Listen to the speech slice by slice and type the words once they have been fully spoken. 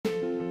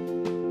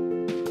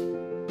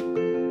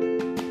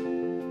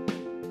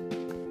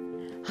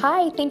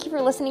Hi, thank you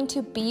for listening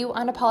to Be You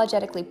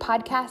Unapologetically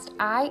podcast.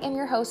 I am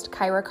your host,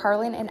 Kyra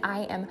Carlin, and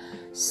I am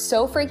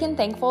so freaking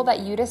thankful that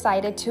you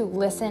decided to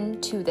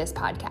listen to this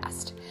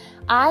podcast.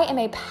 I am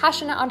a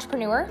passionate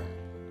entrepreneur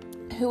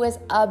who is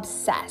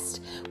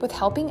obsessed with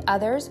helping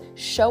others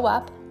show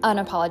up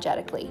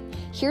unapologetically.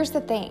 Here's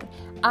the thing.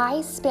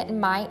 I spent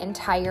my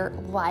entire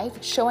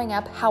life showing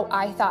up how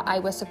I thought I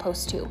was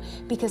supposed to,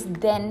 because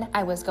then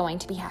I was going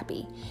to be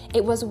happy.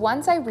 It was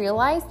once I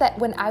realized that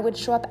when I would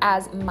show up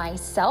as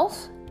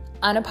myself,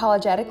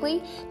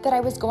 unapologetically, that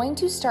I was going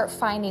to start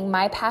finding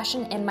my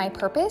passion and my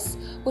purpose,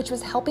 which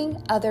was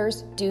helping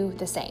others do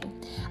the same.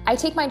 I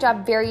take my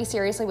job very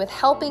seriously with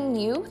helping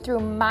you through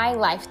my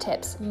life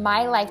tips,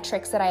 my life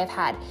tricks that I have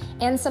had,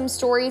 and some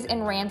stories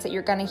and rants that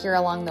you're going to hear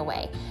along the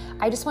way.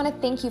 I just want to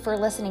thank you for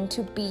listening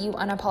to Be You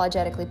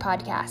Unapologetically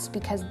podcast,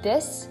 because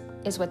this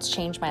is what's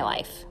changed my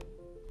life.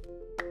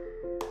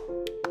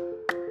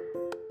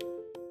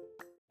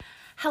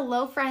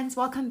 Hello, friends.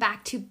 Welcome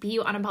back to Be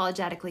You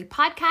Unapologetically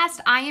podcast.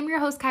 I am your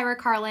host, Kyra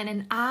Carlin,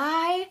 and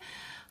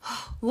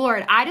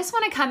Lord, I just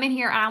want to come in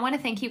here and I want to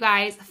thank you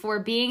guys for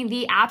being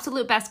the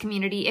absolute best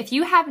community. If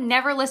you have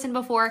never listened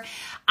before,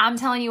 I'm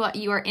telling you what,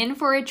 you are in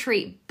for a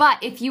treat. But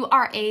if you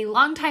are a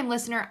longtime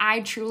listener, I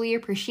truly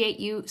appreciate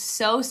you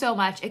so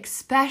much,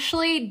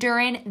 especially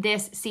during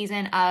this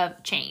season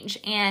of change.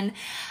 And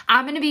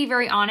I'm going to be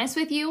very honest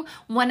with you.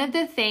 One of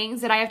the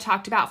things that I have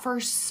talked about for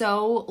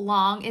so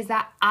long is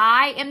that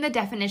I am the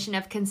definition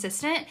of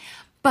consistent.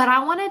 But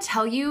I want to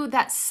tell you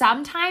that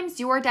sometimes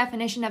your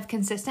definition of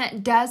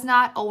consistent does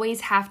not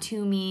always have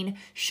to mean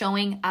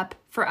showing up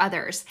for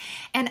others.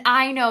 And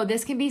I know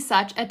this can be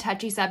such a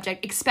touchy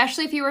subject,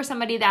 especially if you are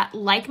somebody that,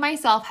 like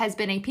myself, has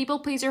been a people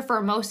pleaser for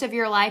most of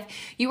your life.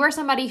 You are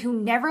somebody who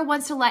never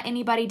wants to let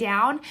anybody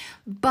down,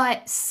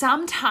 but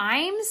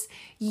sometimes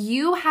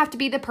you have to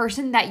be the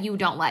person that you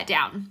don't let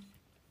down.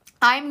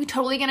 I'm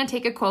totally going to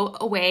take a quote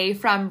away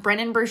from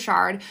Brendon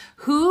Burchard,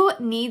 who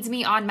needs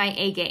me on my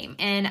A game.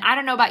 And I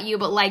don't know about you,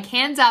 but like,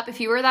 hands up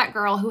if you were that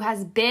girl who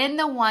has been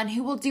the one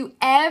who will do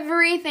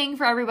everything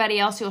for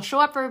everybody else. You'll show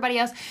up for everybody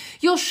else.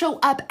 You'll show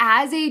up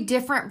as a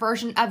different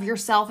version of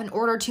yourself in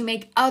order to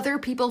make other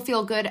people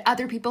feel good,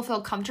 other people feel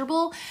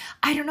comfortable.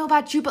 I don't know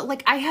about you, but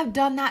like, I have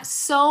done that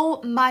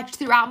so much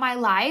throughout my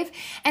life,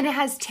 and it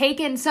has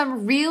taken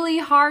some really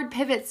hard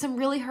pivots, some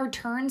really hard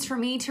turns for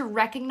me to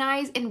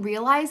recognize and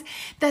realize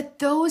that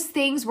those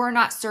things were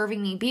not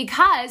serving me,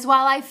 because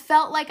while I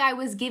felt like I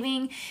was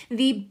giving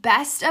the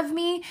best of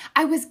me,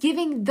 I was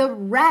giving the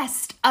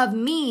rest of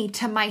me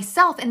to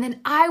myself. And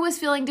then I was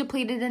feeling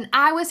depleted and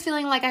I was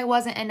feeling like I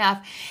wasn't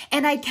enough.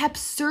 And I kept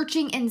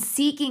searching and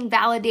seeking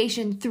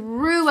validation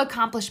through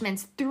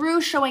accomplishments,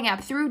 through showing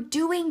up, through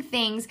doing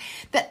things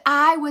that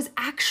I was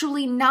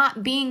actually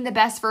not being the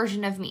best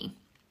version of me.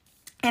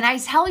 And I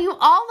tell you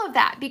all of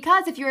that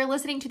because if you're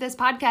listening to this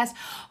podcast,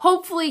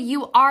 hopefully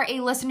you are a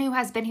listener who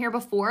has been here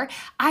before.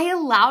 I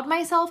allowed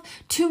myself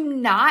to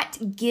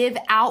not give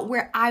out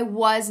where I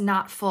was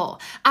not full.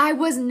 I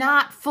was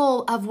not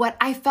full of what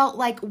I felt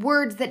like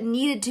words that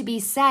needed to be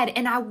said,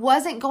 and I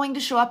wasn't going to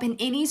show up in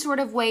any sort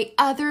of way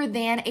other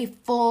than a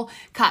full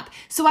cup.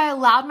 So I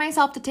allowed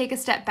myself to take a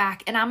step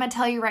back, and I'm going to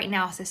tell you right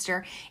now,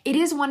 sister, it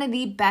is one of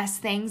the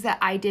best things that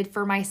I did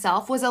for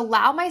myself was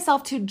allow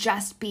myself to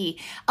just be,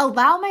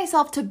 allow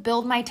myself to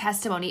build my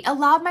testimony,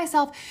 allowed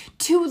myself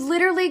to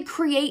literally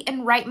create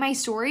and write my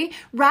story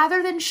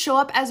rather than show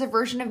up as a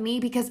version of me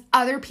because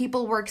other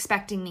people were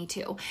expecting me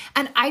to.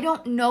 And I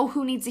don't know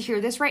who needs to hear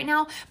this right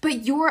now,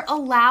 but you're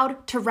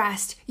allowed to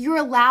rest. You're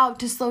allowed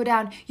to slow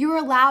down. You're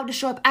allowed to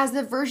show up as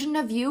the version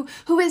of you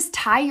who is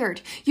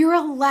tired. You're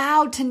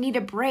allowed to need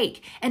a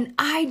break. And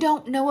I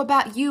don't know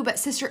about you, but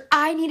sister,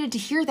 I needed to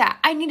hear that.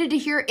 I needed to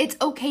hear it's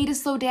okay to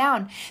slow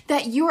down,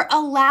 that you're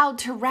allowed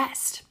to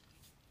rest.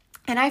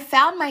 And I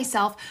found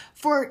myself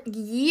for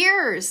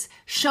years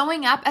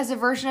showing up as a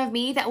version of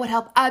me that would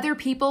help other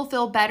people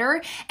feel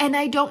better. And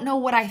I don't know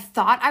what I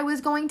thought I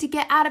was going to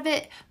get out of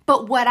it,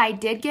 but what I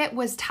did get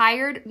was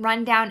tired,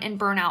 run down, and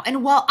burnout.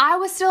 And while I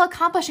was still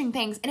accomplishing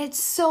things, and it's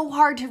so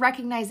hard to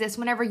recognize this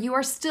whenever you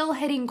are still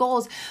hitting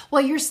goals,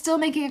 while you're still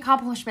making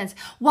accomplishments,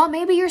 while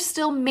maybe you're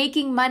still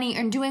making money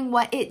and doing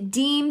what it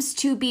deems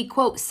to be,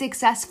 quote,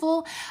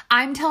 successful,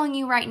 I'm telling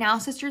you right now,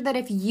 sister, that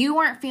if you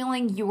aren't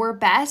feeling your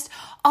best,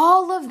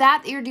 all of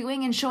that you're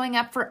doing and showing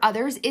up for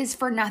others is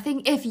for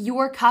nothing if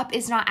your cup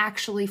is not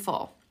actually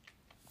full.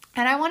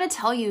 And I want to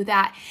tell you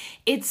that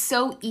it's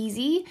so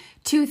easy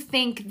to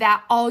think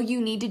that all you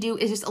need to do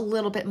is just a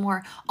little bit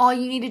more. All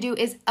you need to do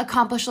is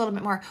accomplish a little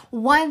bit more.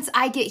 Once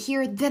I get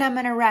here, then I'm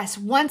going to rest.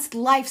 Once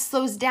life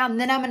slows down,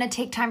 then I'm going to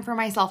take time for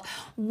myself.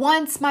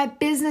 Once my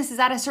business is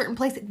at a certain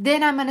place,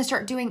 then I'm going to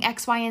start doing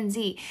X, Y, and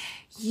Z.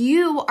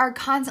 You are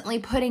constantly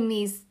putting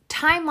these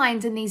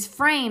timelines and these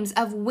frames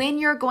of when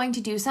you're going to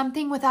do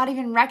something without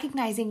even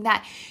recognizing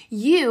that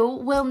you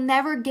will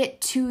never get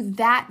to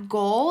that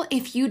goal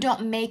if you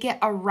don't make it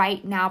a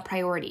right now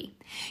priority.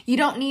 You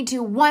don't need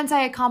to, once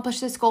I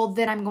accomplish this goal,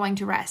 then I'm going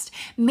to rest.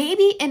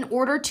 Maybe in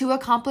order to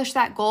accomplish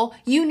that goal,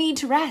 you need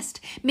to rest.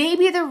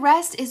 Maybe the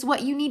rest is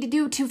what you need to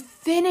do to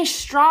finish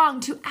strong,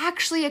 to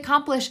actually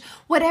accomplish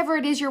whatever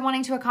it is you're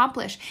wanting to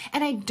accomplish.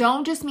 And I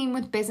don't just mean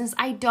with business.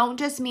 I don't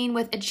just mean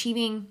with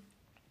achieving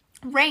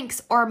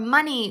ranks or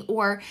money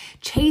or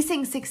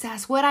chasing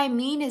success. What I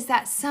mean is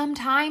that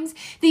sometimes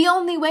the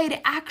only way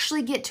to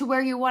actually get to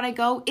where you want to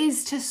go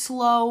is to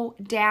slow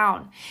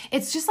down.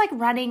 It's just like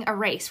running a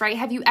race, right?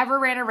 Have you ever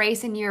ran a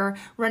race and you're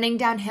running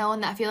downhill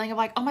and that feeling of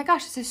like, oh my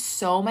gosh, this is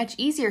so much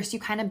easier. So you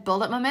kind of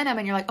build up momentum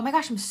and you're like, oh my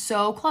gosh, I'm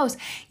so close.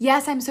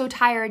 Yes, I'm so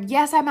tired.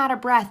 Yes, I'm out of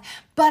breath,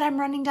 but I'm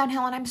running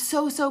downhill and I'm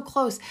so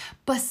close.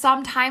 But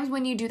sometimes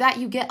when you do that,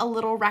 you get a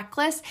little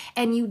reckless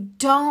and you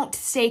don't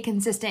stay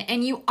consistent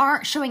and you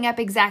aren't showing up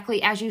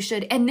exactly as you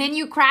should. And then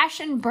you crash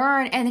and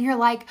burn and then you're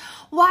like,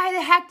 why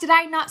the heck did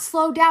I not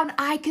slow down?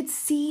 I could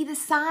see the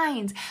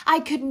signs. I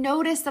could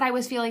notice that I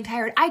was feeling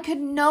tired. I could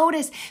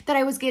notice that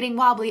I was getting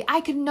wobbly.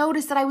 I could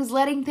notice that I was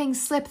letting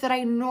things slip that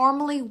I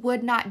normally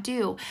would not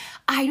do.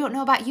 I don't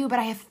know about you, but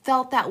I have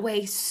felt that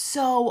way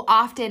so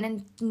often.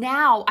 And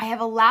now I have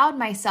allowed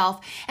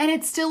myself, and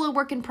it's still a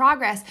work in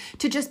progress,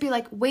 to just be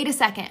like, wait a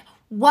second.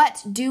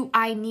 What do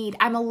I need?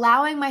 I'm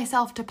allowing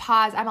myself to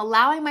pause. I'm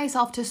allowing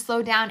myself to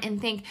slow down and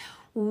think,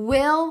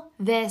 will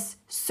this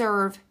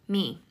serve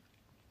me?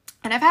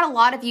 And I've had a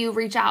lot of you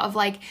reach out of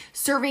like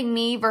serving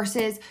me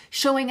versus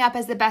showing up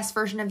as the best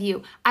version of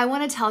you. I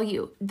want to tell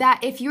you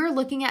that if you're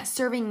looking at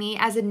serving me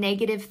as a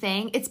negative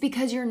thing, it's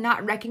because you're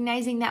not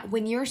recognizing that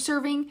when you're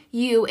serving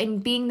you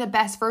and being the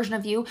best version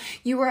of you,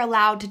 you are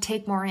allowed to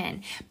take more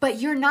in.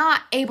 But you're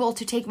not able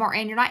to take more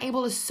in. You're not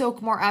able to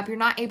soak more up. You're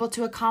not able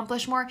to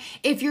accomplish more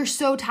if you're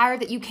so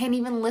tired that you can't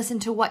even listen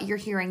to what you're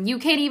hearing. You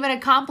can't even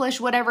accomplish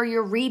whatever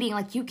you're reading.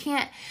 Like you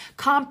can't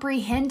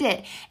comprehend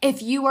it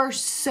if you are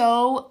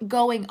so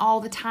going all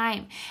the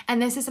time.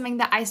 And this is something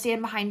that I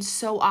stand behind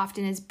so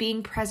often, is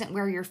being present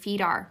where your feet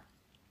are.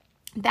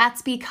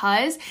 That's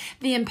because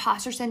the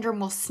imposter syndrome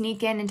will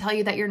sneak in and tell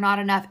you that you're not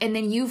enough. And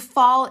then you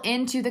fall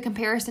into the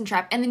comparison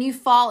trap. And then you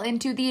fall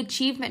into the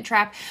achievement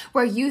trap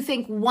where you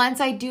think,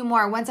 once I do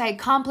more, once I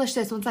accomplish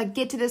this, once I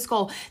get to this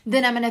goal,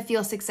 then I'm going to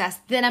feel success.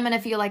 Then I'm going to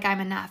feel like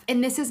I'm enough.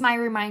 And this is my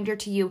reminder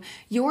to you.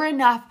 You're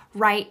enough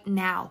right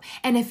now.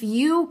 And if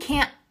you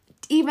can't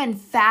even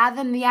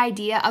fathom the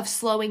idea of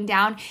slowing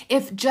down,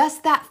 if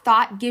just that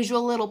thought gives you a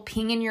little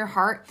ping in your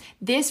heart,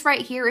 this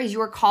right here is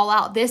your call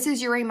out. This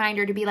is your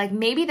reminder to be like,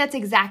 maybe that's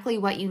exactly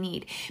what you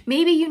need.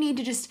 Maybe you need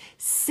to just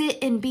sit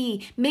and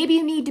be. Maybe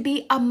you need to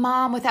be a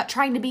mom without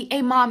trying to be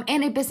a mom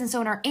and a business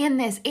owner and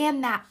this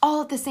and that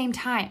all at the same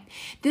time.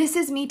 This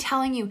is me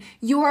telling you,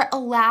 you're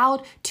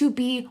allowed to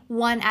be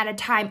one at a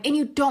time, and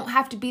you don't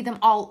have to be them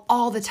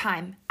all the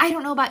time. I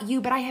don't know about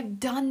you, but I have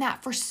done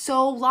that for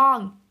so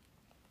long.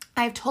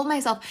 I've told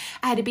myself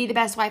I had to be the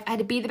best wife, I had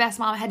to be the best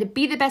mom, I had to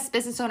be the best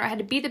business owner, I had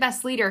to be the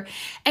best leader.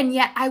 And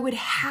yet I would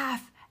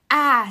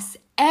half-ass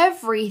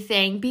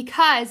everything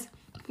because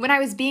when I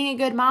was being a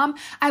good mom,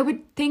 I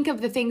would think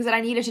of the things that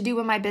I needed to do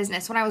in my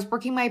business. When I was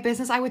working my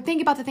business, I would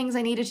think about the things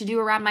I needed to do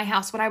around my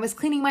house. When I was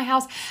cleaning my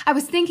house, I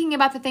was thinking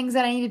about the things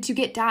that I needed to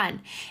get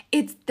done.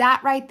 It's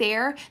that right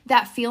there,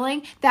 that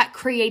feeling that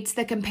creates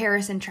the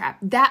comparison trap.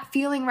 That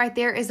feeling right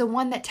there is the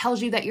one that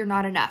tells you that you're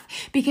not enough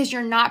because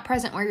you're not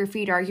present where your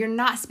feet are. You're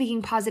not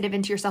speaking positive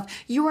into yourself.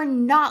 You are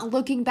not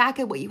looking back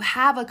at what you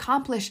have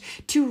accomplished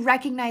to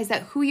recognize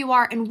that who you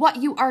are and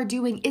what you are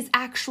doing is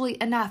actually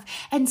enough.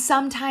 And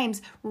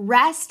sometimes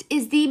rest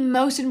is the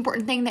most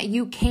important thing that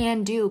you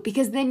can do,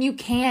 because then you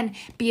can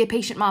be a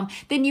patient mom.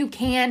 Then you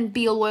can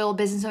be a loyal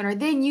business owner.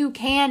 Then you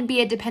can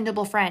be a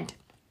dependable friend.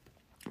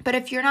 But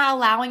if you're not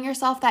allowing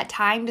yourself that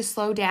time to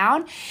slow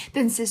down,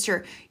 then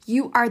sister,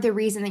 you are the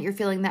reason that you're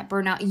feeling that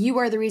burnout. You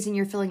are the reason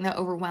you're feeling that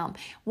overwhelm.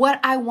 What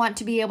I want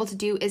to be able to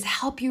do is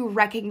help you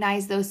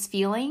recognize those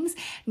feelings,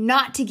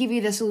 not to give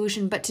you the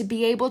solution, but to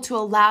be able to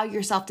allow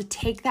yourself to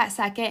take that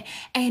second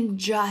and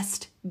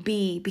just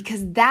be,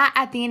 because that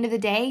at the end of the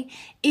day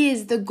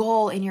is the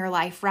goal in your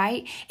life,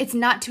 right? It's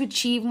not to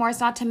achieve more. It's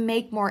not to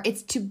make more.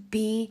 It's to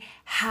be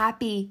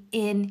happy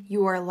in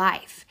your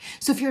life.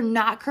 So if you're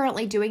not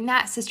currently doing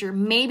that, sister,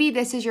 maybe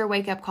this is your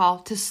wake-up call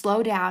to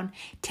slow down,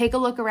 take a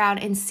look around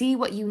and see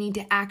what you need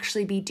to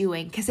actually be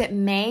doing, because it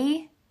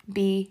may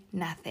be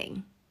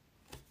nothing.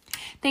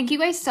 Thank you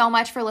guys so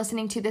much for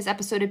listening to this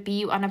episode of Be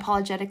You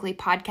Unapologetically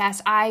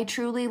podcast. I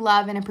truly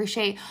love and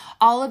appreciate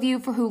all of you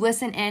for who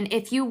listen in.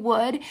 If you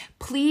would,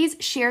 please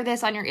share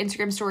this on your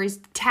Instagram stories.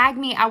 Tag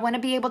me. I want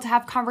to be able to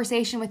have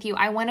conversation with you.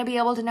 I want to be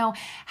able to know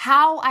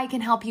how I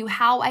can help you,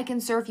 how I can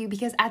serve you,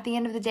 because at the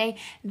end of the day,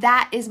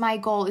 that is my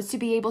goal, is to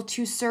be able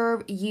to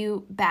serve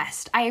you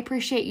best. I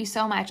appreciate you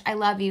so much. I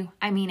love you.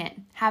 I mean it.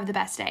 Have the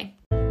best day.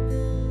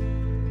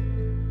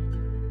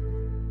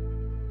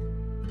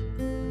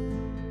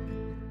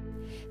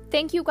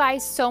 Thank you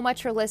guys so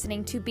much for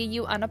listening to Be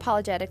You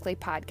Unapologetically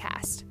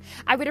podcast.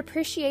 I would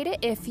appreciate it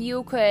if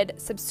you could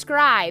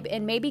subscribe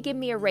and maybe give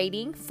me a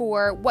rating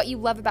for what you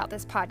love about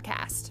this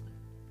podcast.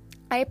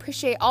 I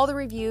appreciate all the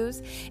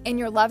reviews, and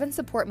your love and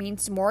support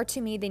means more to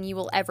me than you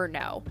will ever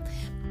know.